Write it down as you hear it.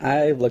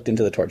I looked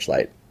into the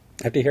Torchlight.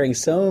 After hearing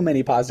so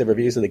many positive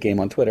reviews of the game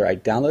on Twitter, I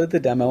downloaded the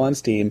demo on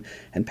Steam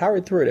and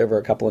powered through it over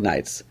a couple of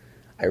nights.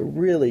 I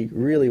really,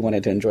 really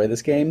wanted to enjoy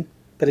this game,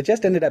 but it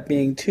just ended up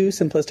being too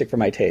simplistic for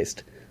my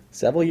taste.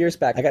 Several years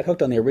back, I got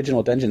hooked on the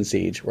original Dungeon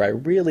Siege, where I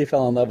really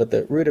fell in love with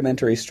the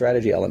rudimentary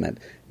strategy element,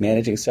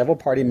 managing several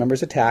party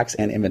members' attacks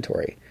and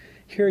inventory.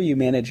 Here you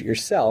manage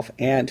yourself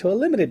and, to a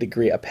limited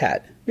degree, a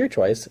pet. Your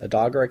choice, a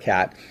dog or a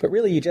cat, but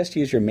really you just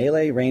use your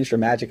melee, ranged, or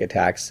magic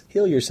attacks,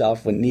 heal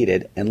yourself when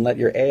needed, and let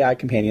your AI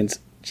companions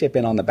chip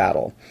in on the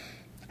battle.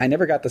 I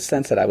never got the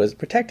sense that I was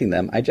protecting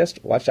them. I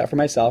just watched out for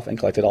myself and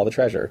collected all the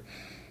treasure.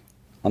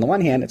 On the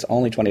one hand, it's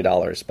only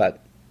 $20,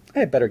 but I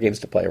have better games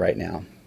to play right now.